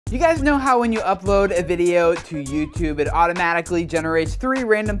You guys know how when you upload a video to YouTube, it automatically generates 3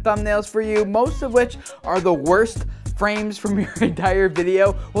 random thumbnails for you, most of which are the worst frames from your entire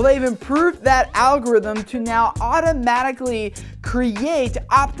video? Well, they've improved that algorithm to now automatically create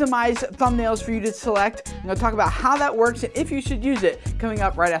optimized thumbnails for you to select. I'm going to talk about how that works and if you should use it coming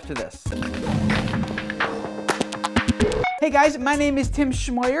up right after this. Hey guys, my name is Tim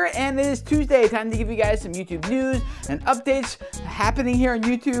Schmoyer and it is Tuesday. Time to give you guys some YouTube news and updates happening here on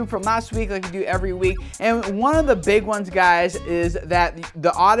YouTube from last week like we do every week. And one of the big ones, guys, is that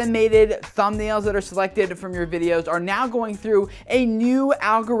the automated thumbnails that are selected from your videos are now going through a new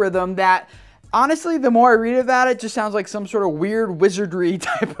algorithm that, honestly, the more I read about it, just sounds like some sort of weird wizardry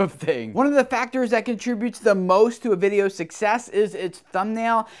type of thing. One of the factors that contributes the most to a video's success is its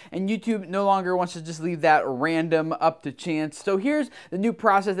thumbnail, and YouTube no longer wants to just leave that random up to chance. So here's the new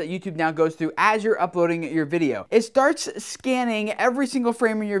process that YouTube now goes through as you're uploading your video. It starts scanning every single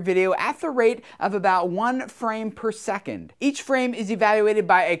frame in your video at the rate of about 1 frame per second. Each frame is evaluated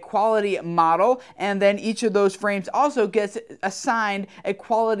by a quality model, and then each of those frames also gets assigned a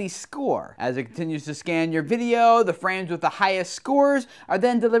quality score. As it continues to scan your video, the frames with the highest scores are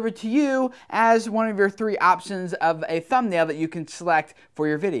then delivered to you as one of your 3 options of a thumbnail that you can select for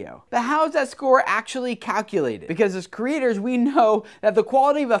your video. But how is that score actually calculated? Because as creators, we know that the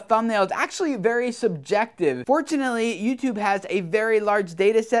quality of a thumbnail is actually very subjective. Fortunately, YouTube has a very large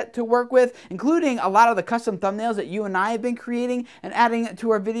data set to work with, including a lot of the custom thumbnails that you and I have been creating and adding to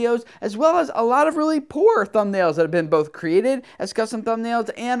our videos, as well as a lot of really poor thumbnails that have been both created as custom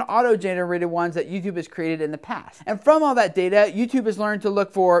thumbnails and auto-generated ones that YouTube has created in the past. And from all that data, YouTube has learned to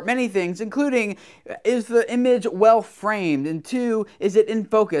look for many things, including, is the image well framed? And 2, is it in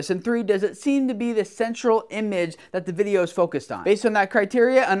focus? And 3, does it seem to be the central image that the video is focused on? Based on that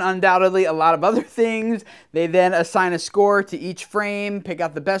criteria, and undoubtedly a lot of other things, they then assign a score to each frame, pick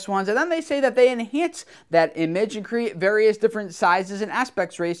out the best ones, and then they say that they enhance that image and create various different sizes and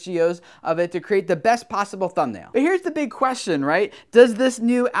aspect ratios of it to create the best possible thumbnail. But here's the big question, right? Does this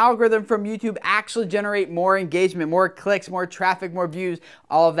new algorithm from YouTube actually generate more engagement, more clicks, more traffic, more views,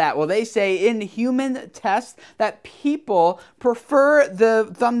 all of that? Well, they say in human tests that people prefer the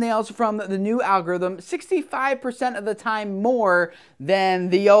thumbnails from the new algorithm 65% of the time more than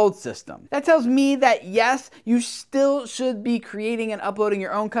the old system. That tells me that yes, you still should be creating and uploading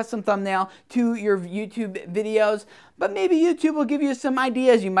your own custom thumbnail to your YouTube videos, but maybe YouTube will give you some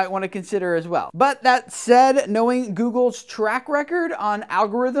ideas you might want to consider as well. But that said, knowing Google's track record on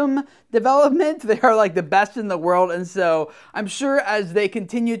algorithm development, they are like the best in the world, and so I'm sure as they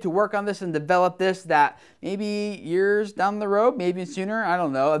continue to work on this and develop this, that maybe years down the road, maybe sooner, I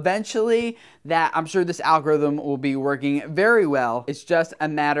don't know, eventually, that I'm sure this algorithm will be working very well. It's just a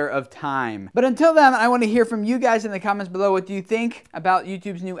matter of time. But until then, I want to hear from you guys in the comments below. What do you think about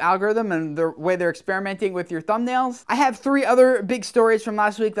YouTube's new algorithm and the way they're experimenting with your thumbnails? I have 3 other big stories from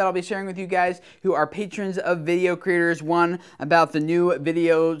last week that I'll be sharing with you guys who are patrons of video creators. One about the new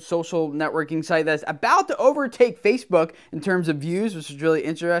video social networking site that's about to overtake Facebook in terms of views, which is really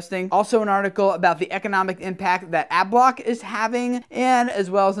interesting. Also an article about the economic impact that AdBlock is having, and as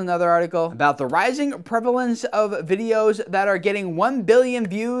well as another article about the rising prevalence of videos that are getting 1 billion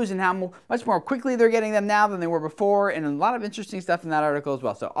views and how much more quickly they're getting them now than they were before, and a lot of interesting stuff in that article as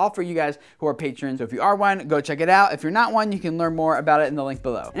well. So all for you guys who are patrons. So if you are one, go check it out. If you're not one, you can learn more about it in the link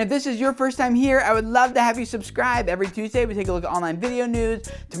below. And if this is your first time here, I would love to have you subscribe. Every Tuesday we take a look at online video news.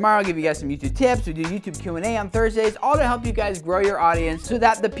 Tomorrow I'll give you guys some YouTube tips. We do YouTube Q&A on Thursdays, all to help you guys grow your audience so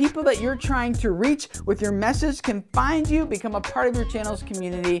that the people that you're trying to reach with your message can find you, become a part of your channel's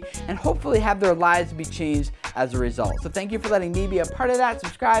community, and hopefully have their lives be changed as a result. So thank you for letting me be a part of that.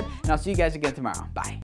 Subscribe, and I'll see you guys again tomorrow. Bye.